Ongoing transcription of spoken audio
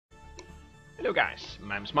Hello guys,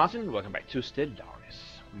 my name is Martin, welcome back to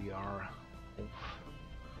Stellaris. We are off.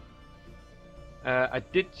 I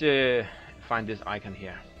did find this icon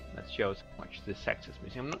here that shows how much this sector is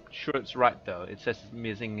missing. I'm not sure it's right though, it says it's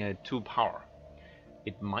missing 2 power.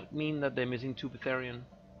 It might mean that they're missing 2 Betharian.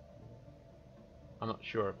 I'm not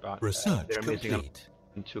sure, but they're missing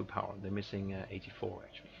 2 power. They're missing 84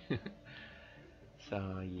 actually.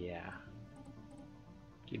 So yeah,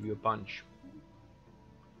 give you a bunch.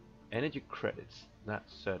 Energy credits,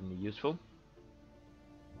 that's certainly useful.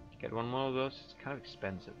 Get one more of those, it's kind of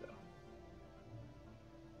expensive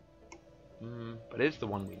though. But it's the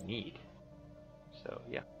one we need. So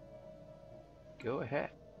yeah, go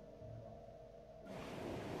ahead.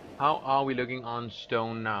 How are we looking on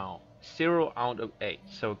stone now? 0 out of 8.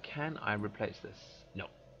 So can I replace this? No,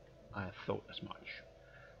 I thought as much.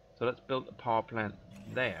 So let's build a power plant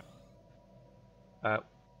there.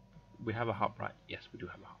 We have a hub, right? Yes, we do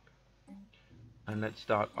have a hub. And let's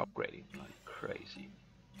start upgrading like crazy.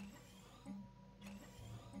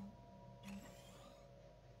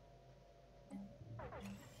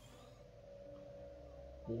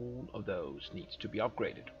 All of those needs to be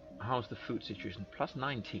upgraded. How's the food situation? Plus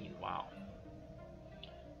 19, wow.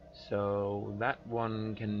 So that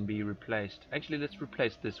one can be replaced. Actually, let's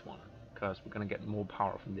replace this one, because we're going to get more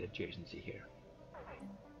power from the adjacency here.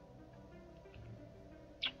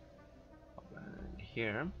 And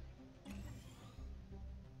here.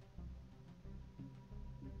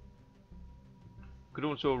 Could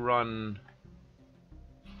also run,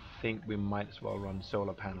 I think we might as well run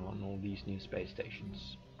solar panel on all these new space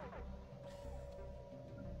stations.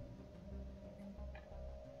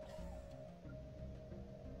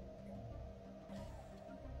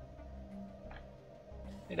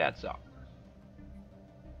 It adds up.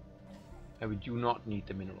 And we do not need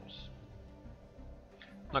the minerals.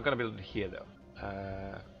 Not gonna build it here though.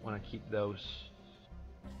 Wanna keep those.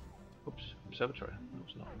 Oops, observatory. That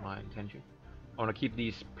was not my intention. I want to keep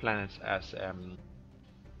these planets as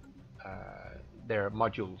their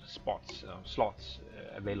module spots, slots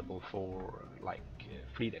available for like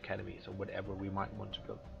fleet academies or whatever we might want to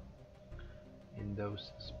build in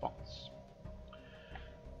those spots.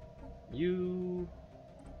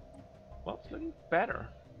 Well, it's looking better.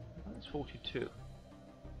 That's 42.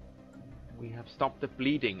 We have stopped the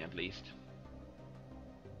bleeding at least.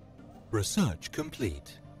 Research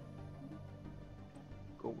complete.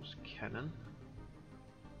 Ghost cannon.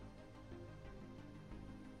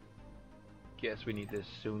 Guess we need this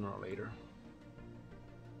sooner or later.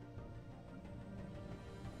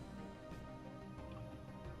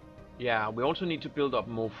 Yeah, we also need to build up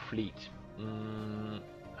more fleet.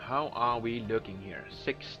 How are we looking here?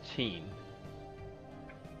 16.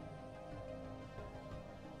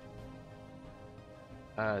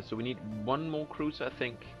 So we need one more cruiser, I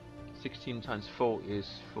think. 16 times 4 is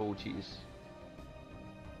 40, is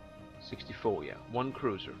 64, yeah. One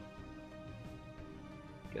cruiser.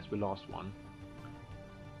 Guess we lost one.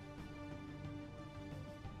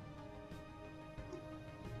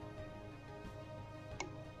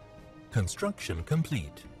 Construction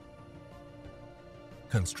complete.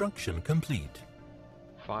 Construction complete.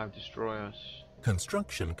 5 destroyers.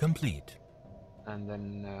 Construction complete. And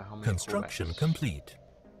then how many Construction corvettes? Complete.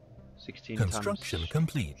 16 Construction times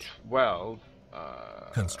complete. 12.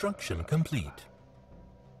 Construction complete.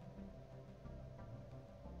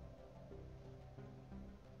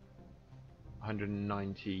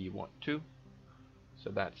 190 what, 2? So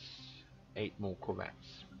that's 8 more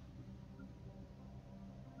corvettes.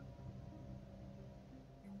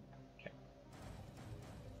 Okay.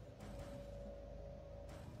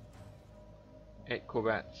 8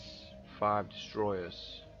 corvettes, 5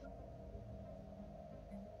 destroyers.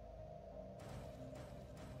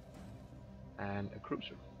 And a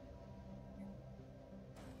cruiser.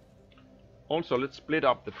 Also, let's split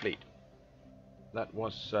up the fleet. That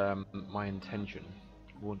was my intention.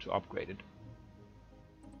 We want to upgrade it.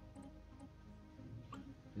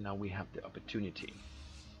 Now we have the opportunity.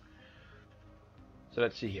 So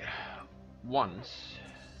let's see here. Once,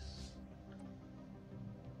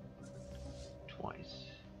 twice,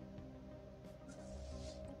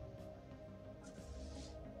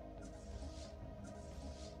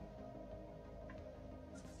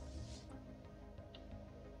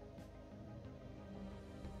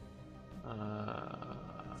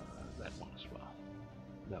 that one as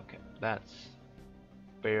well. Okay, that's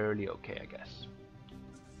barely okay, I guess.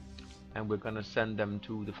 And we're gonna send them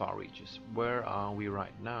to the far reaches. Where are we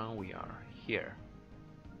right now? We are here.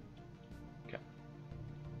 Okay.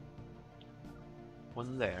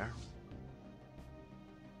 One there.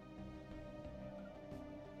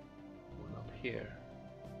 One up here.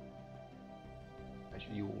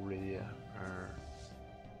 Actually, you already are.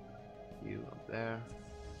 You up there.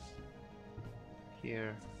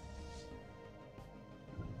 Here.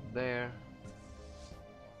 There.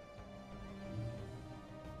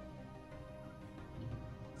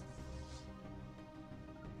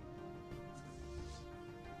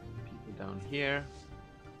 People down here.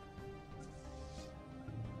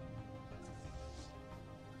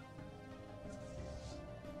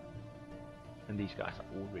 And these guys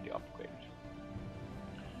are already upgraded.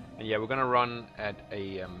 And yeah, we're gonna run at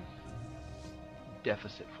a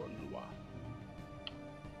deficit for a little while.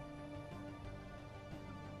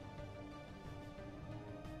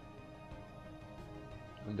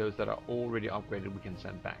 And those that are already upgraded, we can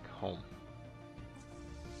send back home.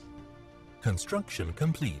 Construction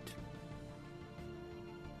complete.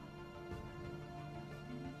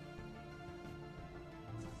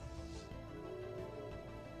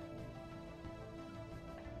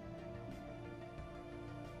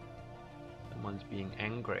 Someone's being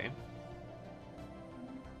angry.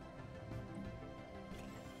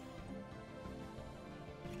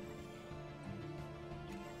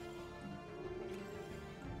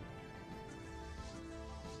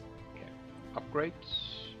 Upgrades.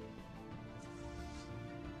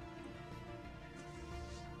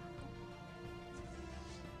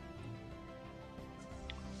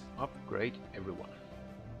 Upgrade everyone.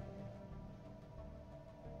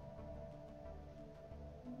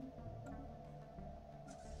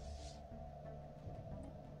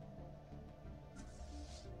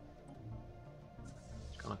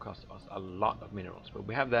 It's gonna cost us a lot of minerals, but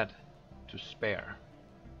we have that to spare,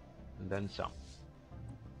 and then some.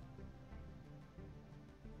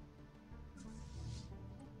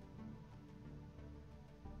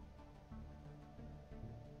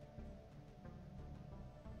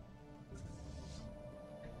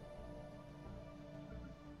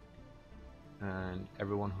 And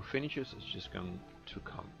everyone who finishes is just going to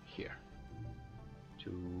come here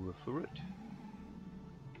to Furut,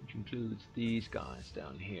 which includes these guys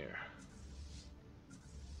down here.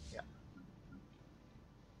 Yeah.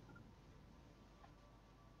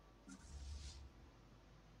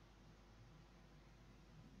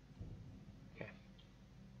 Okay.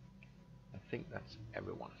 I think that's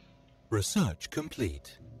everyone. Research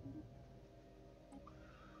complete.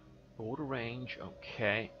 Border range,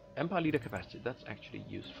 okay. Empire leader capacity, that's actually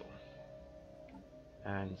useful.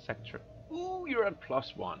 And sector, ooh, you're at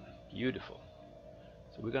 +1, beautiful.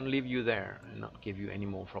 So we're gonna leave you there and not give you any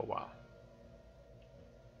more for a while.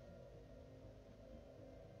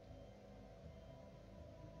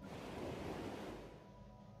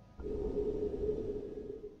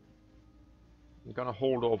 We're gonna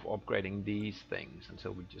hold off upgrading these things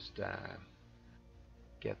until we just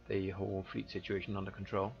get the whole fleet situation under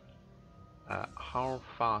control. How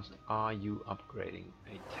fast are you upgrading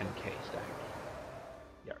a 10k stack?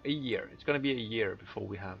 Yeah, a year. It's going to be a year before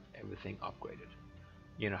we have everything upgraded.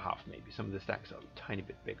 Year and a half maybe. Some of the stacks are a tiny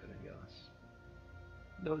bit bigger than the others.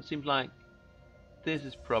 Though it seems like this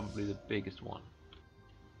is probably the biggest one.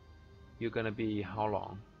 You're going to be how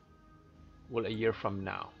long? Well, a year from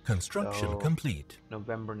now. Construction complete.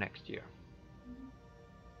 November next year.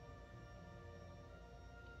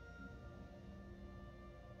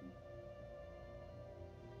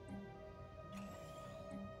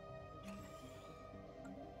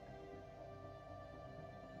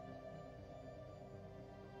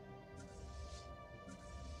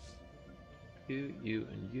 You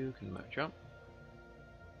and you can match up.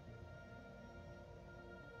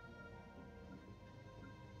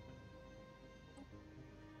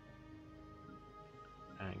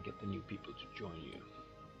 And get the new people to join you.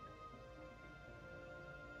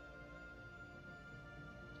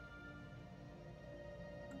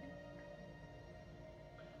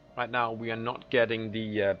 Right now we are not getting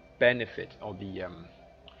the benefit or the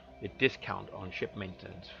discount on ship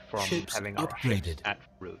maintenance from Ships having our upgraded. ships at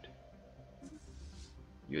route.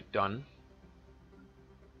 You're done.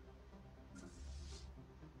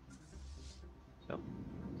 So,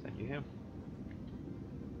 send you here.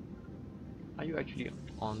 Are you actually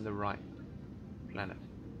on the right planet?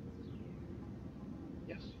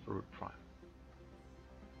 Yes, for route prime.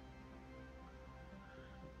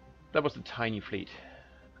 That was a tiny fleet.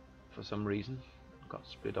 For some reason, got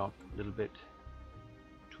split up a little bit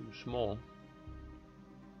too small.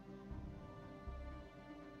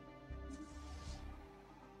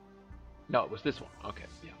 No, it was this one. Okay,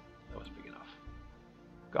 yeah, that was big enough.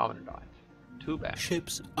 Governor died. Too bad.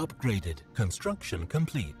 Ships upgraded. Construction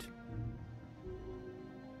complete.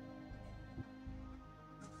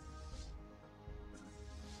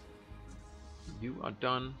 You are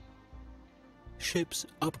done. Ships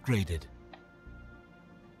upgraded.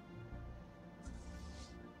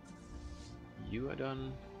 You are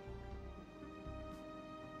done.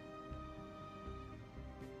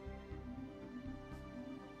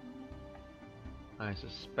 I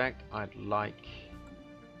suspect I'd like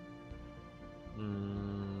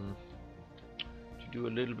to do a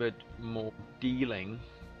little bit more dealing.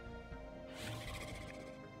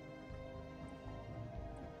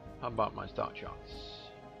 How about my star charts?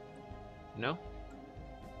 No?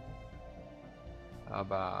 How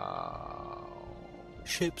about...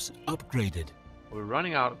 Ships upgraded. We're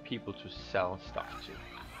running out of people to sell stuff to.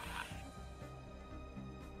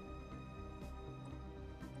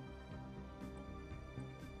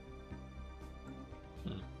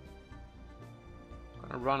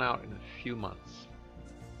 Gonna run out in a few months.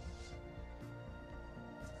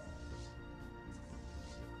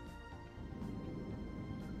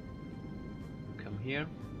 Come here.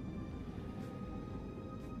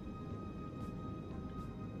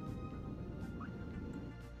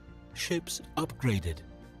 Ships upgraded.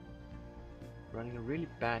 Running a really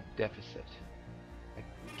bad deficit. I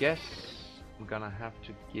guess I'm gonna have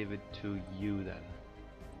to give it to you then.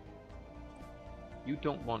 You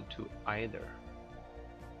don't want to either.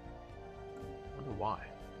 I wonder why.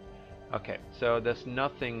 Okay, so there's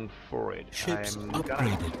nothing for it. Ships I'm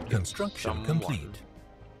upgraded. Construction complete.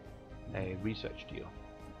 A research deal.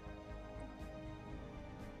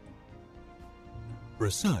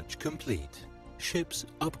 Research complete. Ships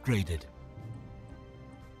upgraded.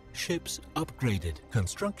 Ships upgraded.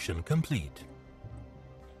 Construction complete.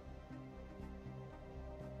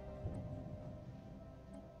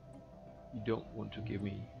 You don't want to give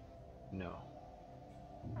me... No.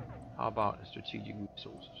 How about a strategic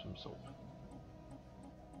resource of some sort?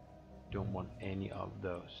 Don't want any of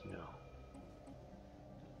those, no.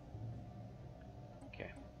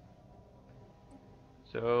 Okay.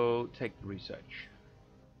 So, take the research.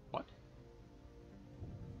 What?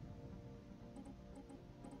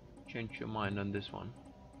 Change your mind on this one.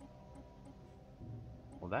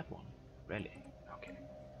 Or that one? Really? Okay.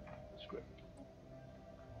 Screw it.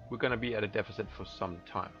 We're gonna be at a deficit for some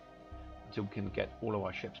time. So we can get all of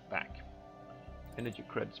our ships back. Energy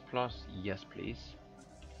credits plus, yes please.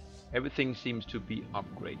 Everything seems to be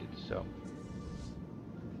upgraded, so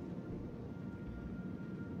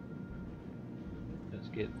let's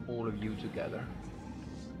get all of you together.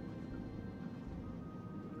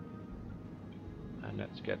 And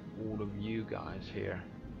let's get all of you guys here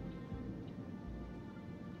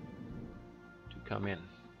to come in.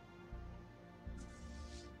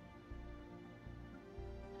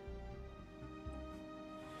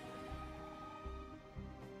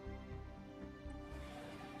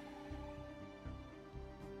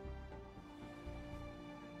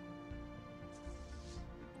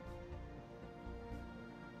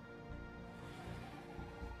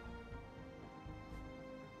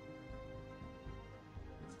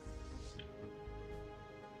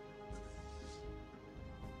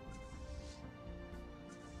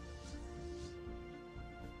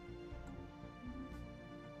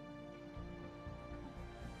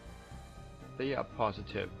 They are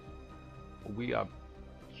positive. We are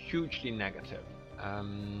hugely negative.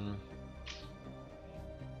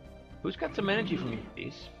 Who's got some energy for me,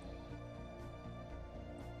 please?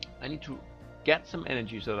 I need to get some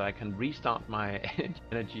energy so that I can restart my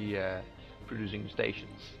energy producing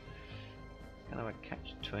stations. Kind of a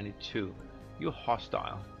catch-22. You're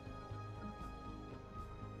hostile.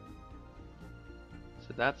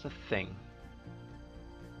 So that's a thing.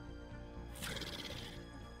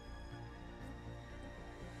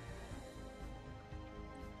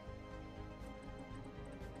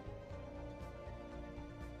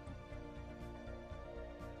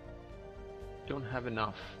 Don't have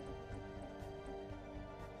enough.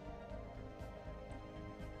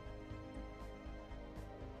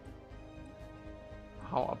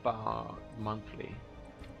 How about monthly?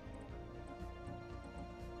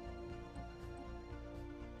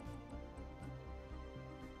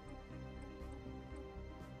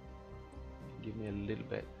 Give me a little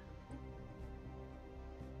bit.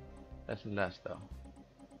 Less and less though.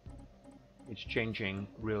 It's changing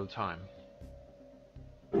real time.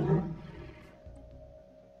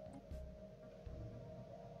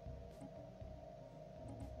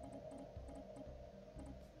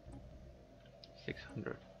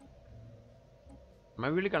 Am I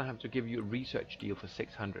really gonna have to give you a research deal for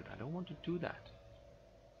 600? I don't want to do that.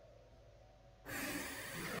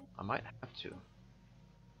 I might have to.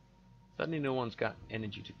 Suddenly no one's got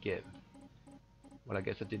energy to give. Well, I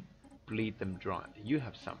guess I did bleed them dry. You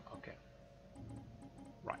have some, okay.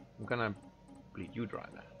 Right, I'm gonna bleed you dry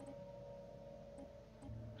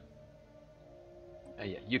then.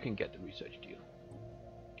 Yeah, you can get the research deal.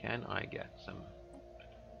 Can I get some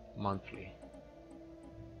monthly?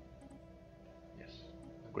 Yes,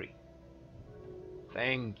 agree.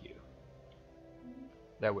 Thank you.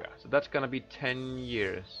 There we are. So that's gonna be 10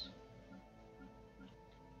 years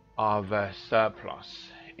of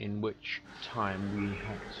surplus, in which time we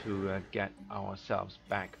have to get ourselves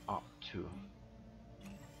back up to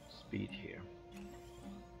speed here.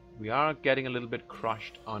 We are getting a little bit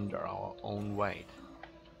crushed under our own weight,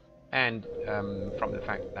 and from the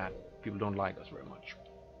fact that people don't like us very much.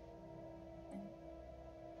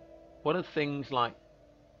 What are things like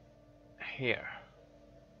here?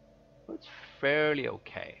 Well, it's fairly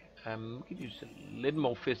okay. We could use a little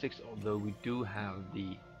more physics, although we do have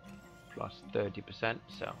the plus 30%,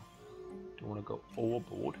 so don't want to go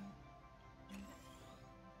overboard.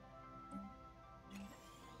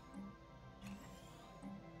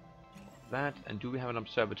 That, and do we have an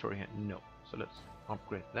observatory here? No. So let's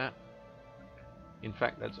upgrade that. In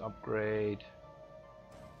fact, let's upgrade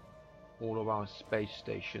all of our space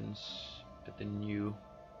stations at the new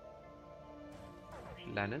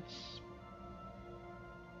planets.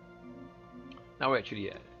 Now we're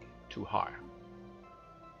actually too high,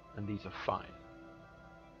 and these are fine.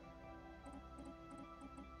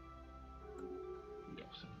 We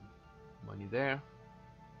have some money there.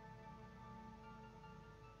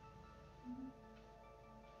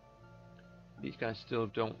 These guys still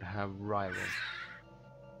don't have rivals.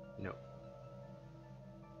 No.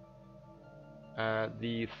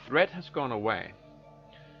 The threat has gone away.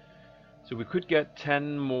 So we could get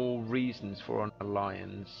 10 more reasons for an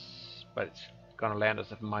alliance, but it's gonna land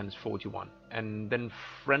us at minus 41. And then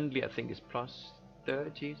friendly, I think, is plus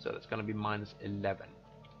 30, so that's gonna be minus 11.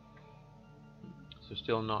 So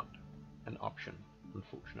still not an option,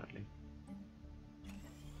 unfortunately.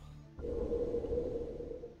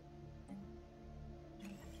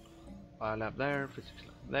 Biolab there, physics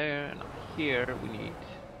lab there, and up here we need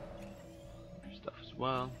stuff as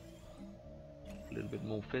well. A little bit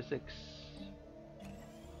more physics.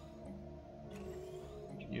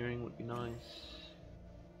 Engineering would be nice.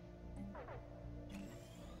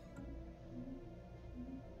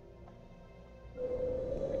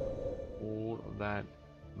 All of that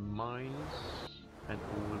mines and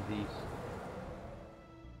all of these.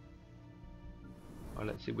 Oh,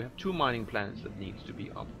 let's see, we have 2 mining planets that needs to be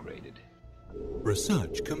upgraded.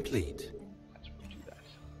 Research complete. Let's do that.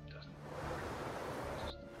 Doesn't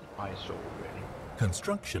just an eyesore really.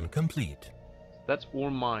 Construction complete. That's all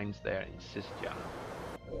mines there in Sistia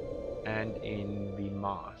and in the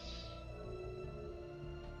Mars.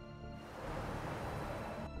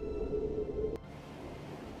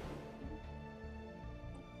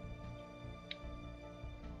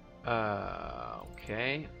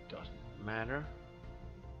 Okay, doesn't matter.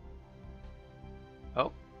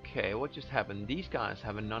 Okay, what just happened? These guys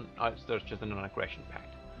have a there's just a non-aggression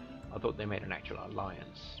pact. I thought they made an actual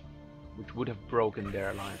alliance, which would have broken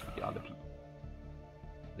their alliance with the other people.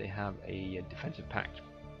 They have a defensive pact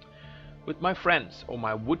with my friends, or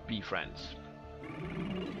my would-be friends.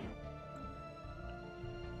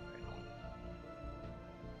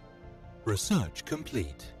 Research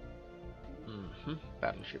complete.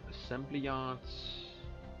 Battleship assembly yards.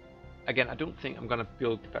 Again, I don't think I'm gonna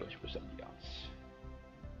build the battleship assembly yards.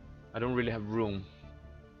 I don't really have room.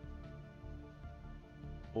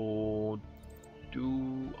 Or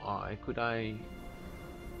do I? Could I?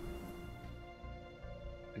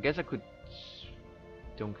 I guess I could.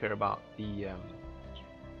 Don't care about the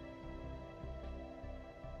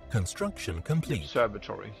construction complete.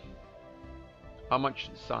 Observatory. How much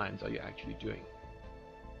science are you actually doing?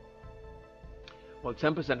 Well,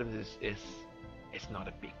 10% of this is not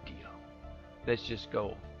a big deal. Let's just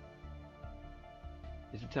go.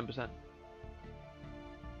 Is it 10%?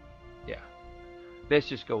 Yeah. Let's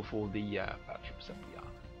just go for the battleship assembly yard,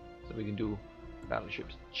 so we can do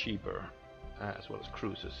battleships cheaper, as well as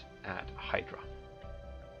cruisers at Hydra.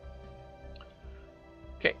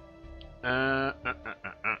 Okay.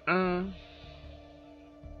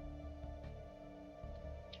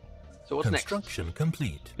 So what's next? Construction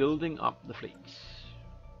complete. Building up the fleets.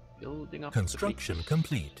 Building up Construction the fleets.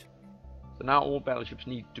 complete. So now all battleships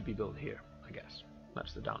need to be built here, I guess.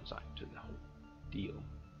 That's the downside to the whole deal.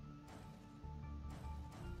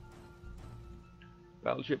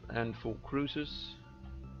 Battleship and 4 cruisers.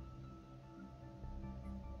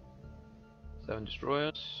 7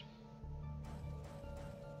 destroyers.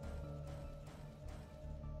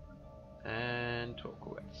 And 12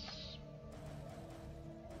 corvettes.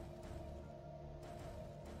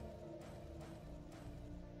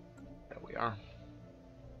 There we are.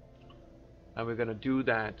 And we're going to do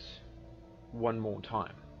that one more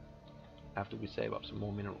time. after we save up some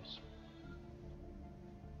more minerals.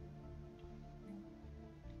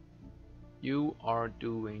 You are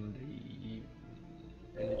doing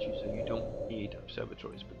the energy, so you don't need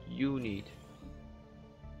observatories, but you need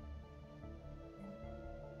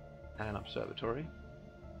an observatory,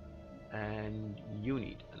 and you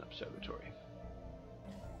need an observatory.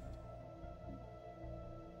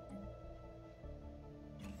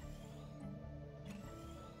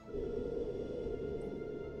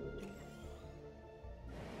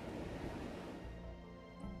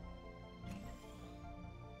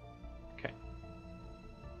 Okay.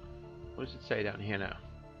 What does it say down here now?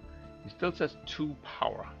 It still says 2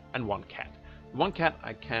 power and 1 cat. 1 cat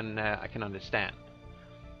I can understand.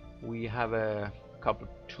 We have a couple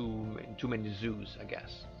too many zoos, I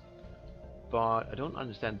guess, but I don't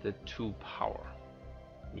understand the 2 power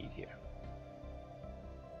need here.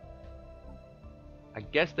 I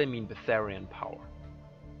guess they mean Betharian power.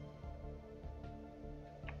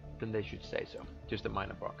 Then they should say so. Just a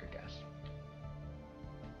minor bug, I guess.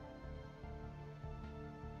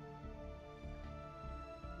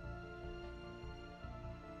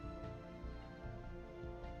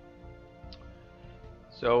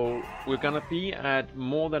 So we're gonna be at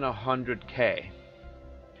more than 100k,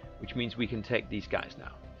 which means we can take these guys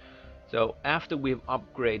now. So after we've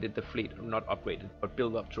upgraded the fleet, or not upgraded, but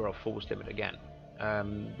built up to our force limit again,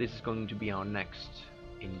 this is going to be our next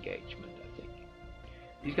engagement, I think.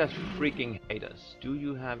 These guys freaking hate us. Do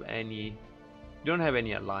you have any? You don't have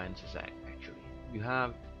any alliances, actually. You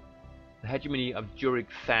have the hegemony of Juric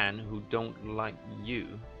Than, who don't like you.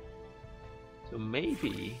 So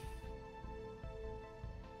maybe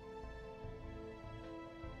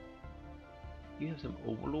you have some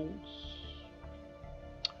overlords.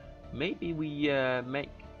 Maybe we make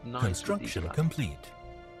nice. Construction complete.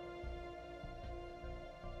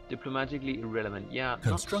 Diplomatically irrelevant. Yeah,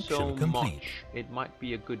 Construction not so complete. much. It might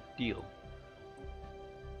be a good deal.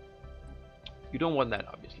 You don't want that,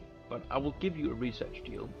 obviously, but I will give you a research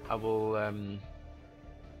deal. I will. Do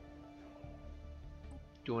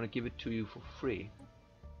you want to give it to you for free?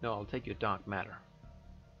 No, I'll take your dark matter.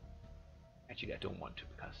 Actually, I don't want to,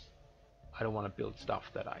 because I don't want to build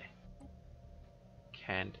stuff that I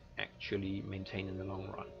can't actually maintain in the long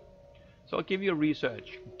run. So I'll give you a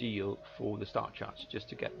research deal for the star charts, just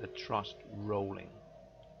to get the trust rolling.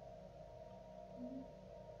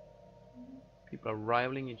 People are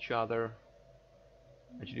rivaling each other.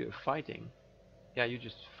 Actually, you're fighting. Yeah, you're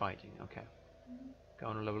just fighting. Okay.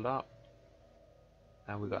 Going leveled up.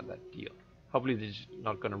 And we got that deal. Hopefully this is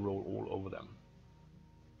not going to roll all over them.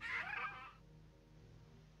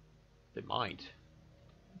 They might.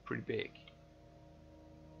 Pretty big.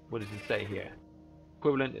 What does it say here?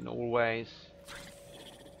 Equivalent in all ways.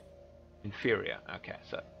 Inferior. Okay,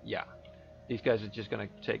 so yeah, these guys are just gonna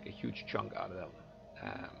take a huge chunk out of them,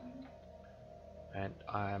 and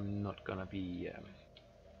I'm not gonna be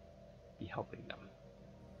helping them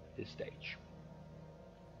at this stage.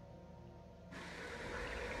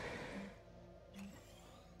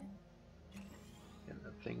 Get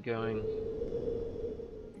that thing going.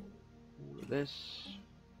 All of this.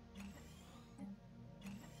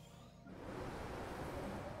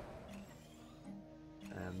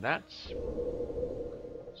 And that's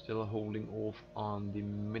still holding off on the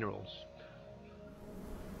minerals.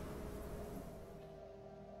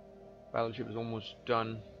 Battleship is almost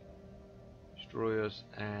done. Destroyers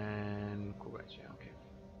and corvettes, yeah, okay.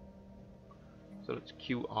 So let's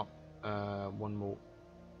queue up one more.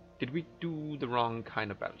 Did we do the wrong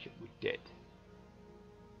kind of battleship? We did.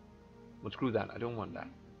 Well, screw that, I don't want that.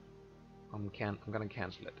 I'm gonna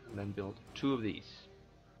cancel it and then build 2 of these.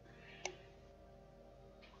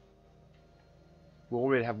 We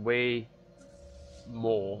already have way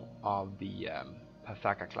more of the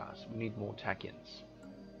Pathaka class. We need more Takians.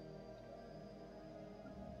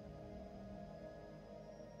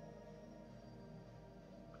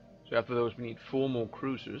 So after those we need 4 more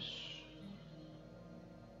cruisers.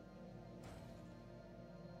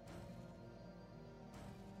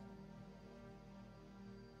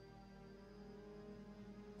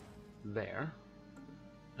 There.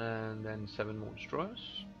 And then 7 more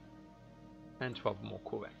destroyers. And 12 more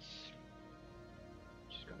corvettes.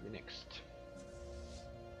 Which is going to be next.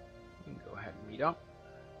 We can go ahead and meet up.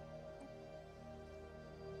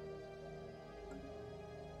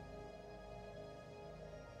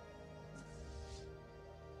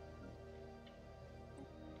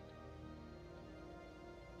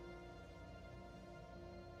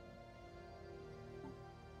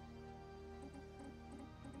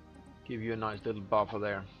 Give you a nice little buffer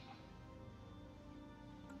there.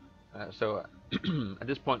 So at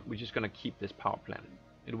this point we're just going to keep this power plant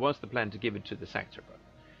It was the plan to give it to the sector, but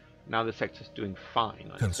now the sector's doing fine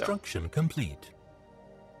on its own. Construction complete.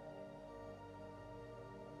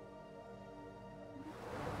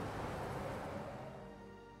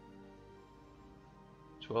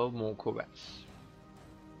 "12 more corvettes.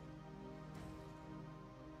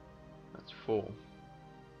 That's 4.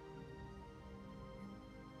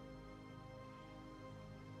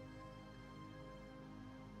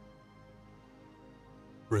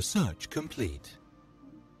 Research complete.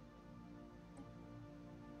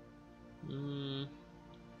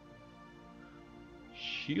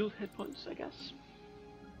 Shield hit points, I guess.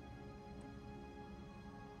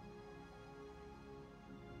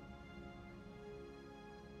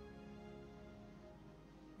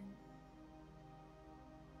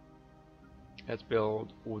 Let's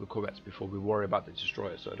build all the corvettes before we worry about the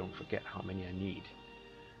destroyer, so I don't forget how many I need.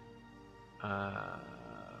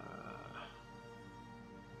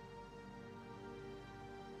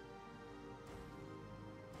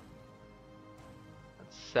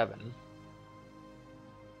 That's 7.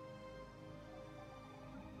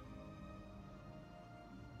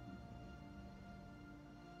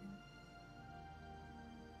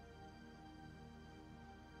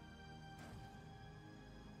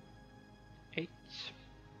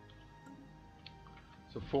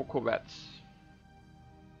 So 4 corvettes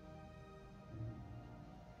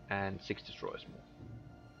and 6 destroyers more.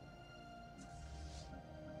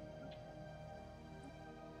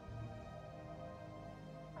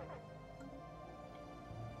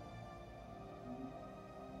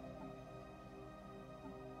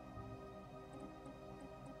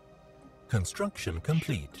 Construction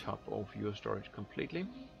complete. Top off your storage completely.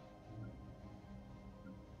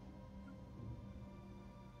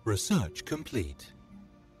 Research complete.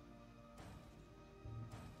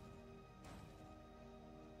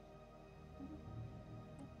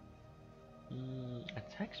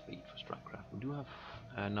 Attack speed for Strikecraft. We do have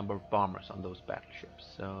a number of bombers on those battleships,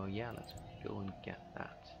 so yeah, let's go and get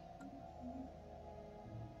that.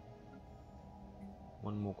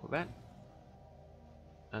 1 more corvette,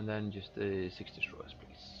 and then just the 6 destroyers,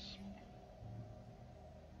 please.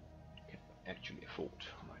 Can actually afford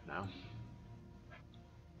right now.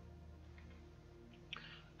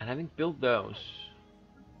 And having built those,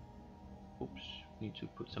 oops, need to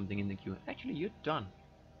put something in the queue. Actually, you're done.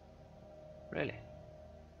 Really?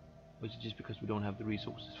 Or is it just because we don't have the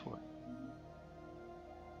resources for it?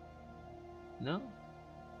 No?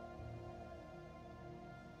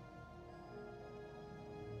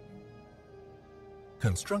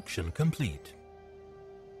 Construction complete.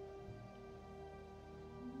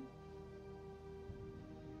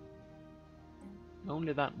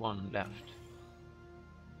 Only that one left.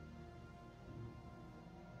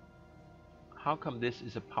 How come this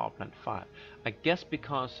is a power plant 5? I guess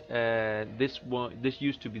because this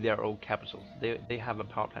used to be their old capital. They have a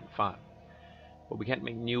power plant 5, but we can't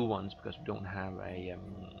make new ones because we don't have a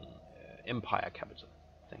empire capital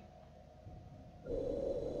thing.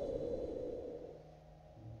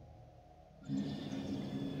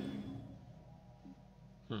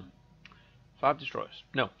 5 destroyers.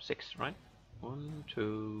 No, 6, right? 1,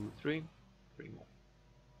 2, 3. 3 more.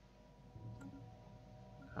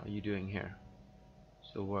 How are you doing here?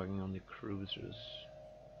 Still working on the cruisers.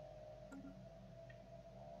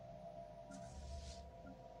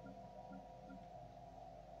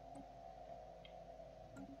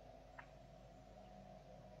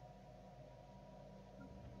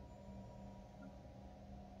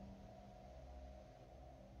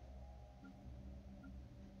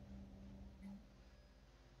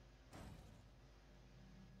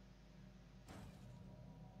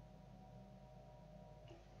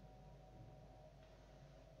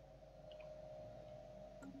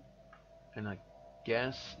 And I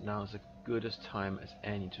guess now is as good as time as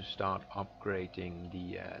any to start upgrading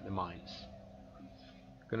the mines.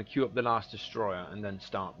 Gonna queue up the last destroyer and then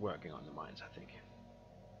start working on the mines, I think.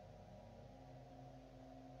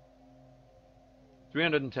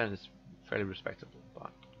 310 is fairly respectable,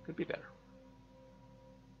 but could be better.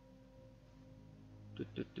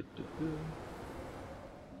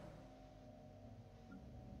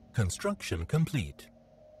 Construction complete.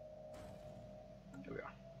 There we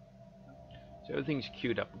are. So everything's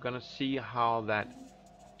queued up. We're gonna see how that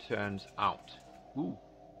turns out. Ooh.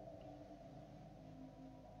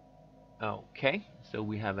 Okay, so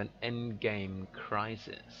we have an endgame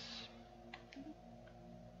crisis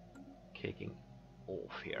kicking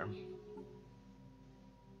off here.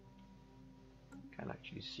 Can't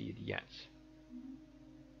actually see it yet.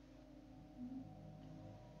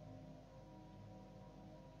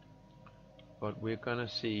 But we're gonna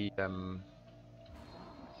see some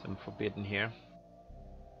forbidden here.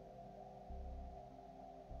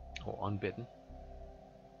 Or unbidden.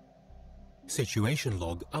 Situation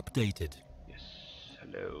log updated. Yes,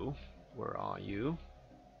 hello. Where are you?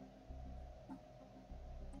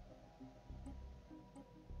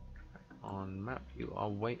 On map, you are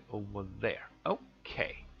way over there.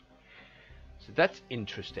 Okay. So that's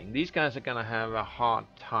interesting. These guys are gonna have a hard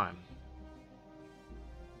time.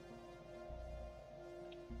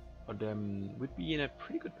 But we'd be in a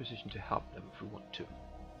pretty good position to help them if we want to.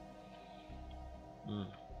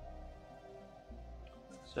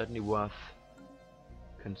 Certainly worth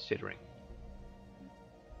considering.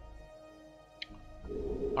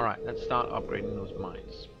 Alright, let's start upgrading those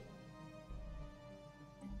mines.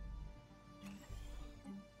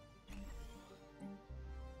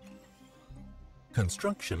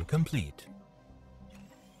 Construction complete.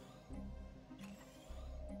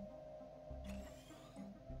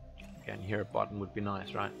 Again, here a button would be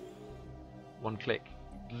nice, right? One click,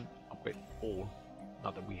 upgrade all.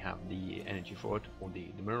 Not that we have the energy for it, or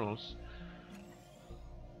the minerals.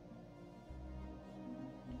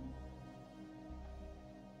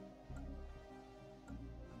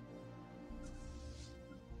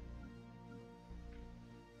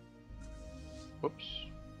 Whoops.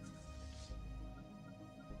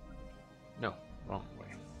 No, wrong way.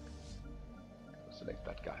 Select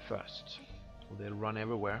that guy first. Well, they'll run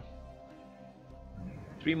everywhere.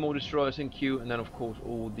 3 more destroyers in queue, and then of course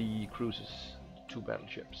all the cruisers, 2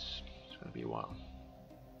 battleships. It's gonna be a while.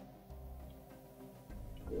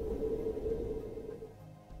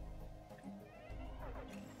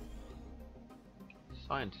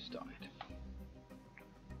 Scientist died.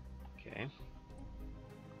 Okay.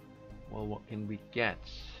 Well, what can we get?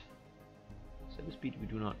 Service speed we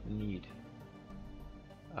do not need.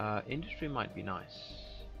 Industry might be nice.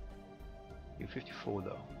 You're 54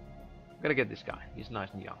 though. Gotta get this guy. He's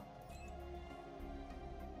nice and young.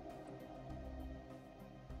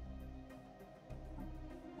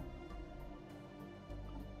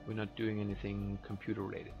 We're not doing anything computer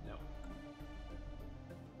related, no.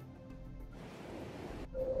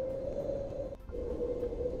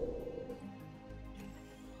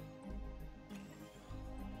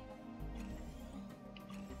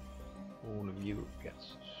 All of you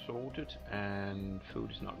gets sorted, and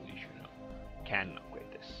food is not an issue now. Can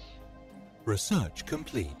upgrade this. Research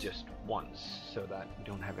complete. Just once, so that we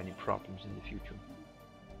don't have any problems in the future.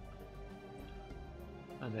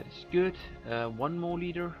 And that is good. 1 more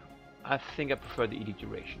leader. I think I prefer the edict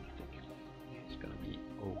duration. I think it's gonna be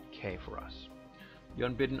okay for us. The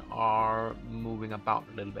unbidden are moving about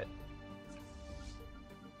a little bit.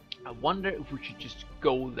 I wonder if we should just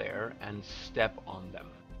go there and step on them.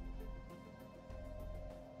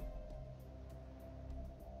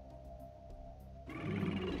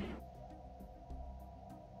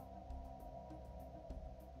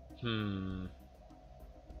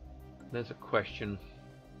 There's a question.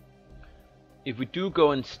 If we do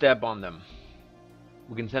go and step on them,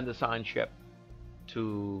 we can send a science ship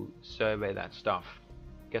to survey that stuff.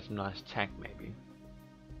 Get some nice tech maybe.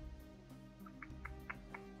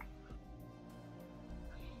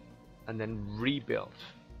 And then rebuild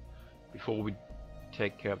before we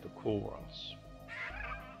take care of the core worlds.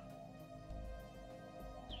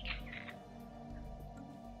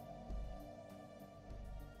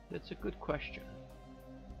 That's a good question.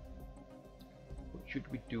 What should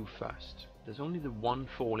we do first? There's only the one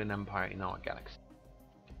fallen empire in our galaxy.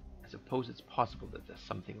 I suppose it's possible that there's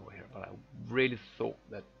something over here, but I really thought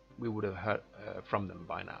that we would have heard from them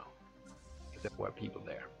by now, if there were people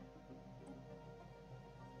there.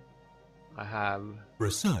 I have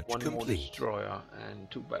Research one more complete. destroyer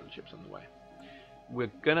and 2 battleships on the way.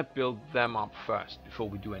 We're gonna build them up first before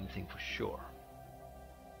we do anything for sure.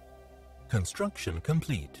 Construction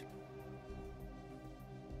complete.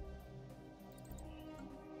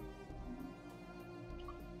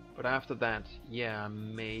 But after that, yeah,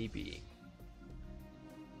 maybe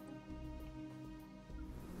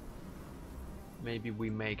we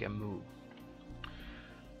make a move.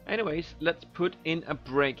 Anyways, let's put in a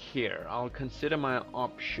break here. I'll consider my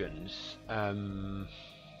options.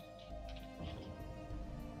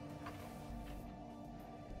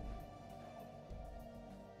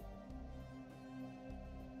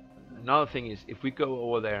 Another thing is, if we go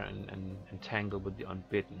over there and tangle with the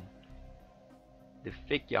unbidden, the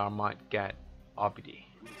Figyar might get uppity.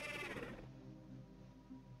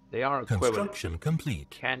 They are equivalent. Construction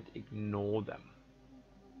complete. Can't ignore them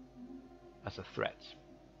as a threat.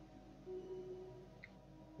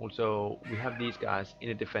 Also, we have these guys in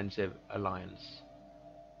a defensive alliance.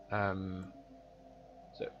 So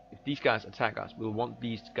if these guys attack us, we'll want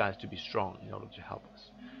these guys to be strong in order to help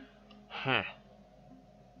us. Huh.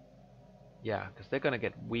 Yeah, because they're gonna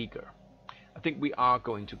get weaker. I think we are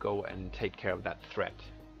going to go and take care of that threat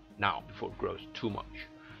now before it grows too much.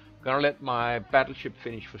 Gonna let my battleship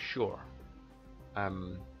finish for sure.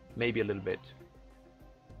 Maybe a little bit.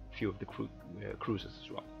 Few of the cruisers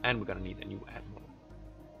as well, and we're gonna need a new admiral.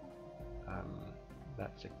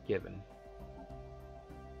 That's a given.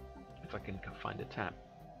 If I can find a tab.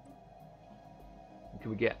 Can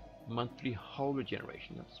we get monthly hull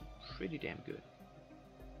regeneration? That's pretty damn good.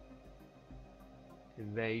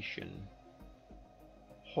 Evasion.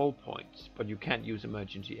 Hull points, but you can't use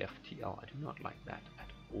emergency FTL. I do not like that at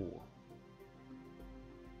all.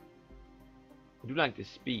 I do like the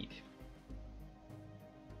speed.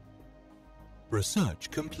 Research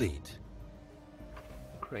complete.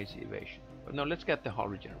 Crazy evasion. But no, let's get the hull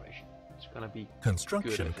regeneration. It's gonna be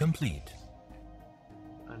Construction good, complete.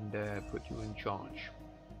 and put you in charge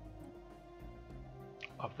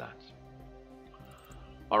of that.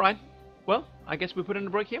 Alright, well, I guess we put in a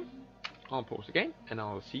break here. I'll pause again, and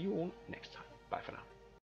I'll see you all next time. Bye for now.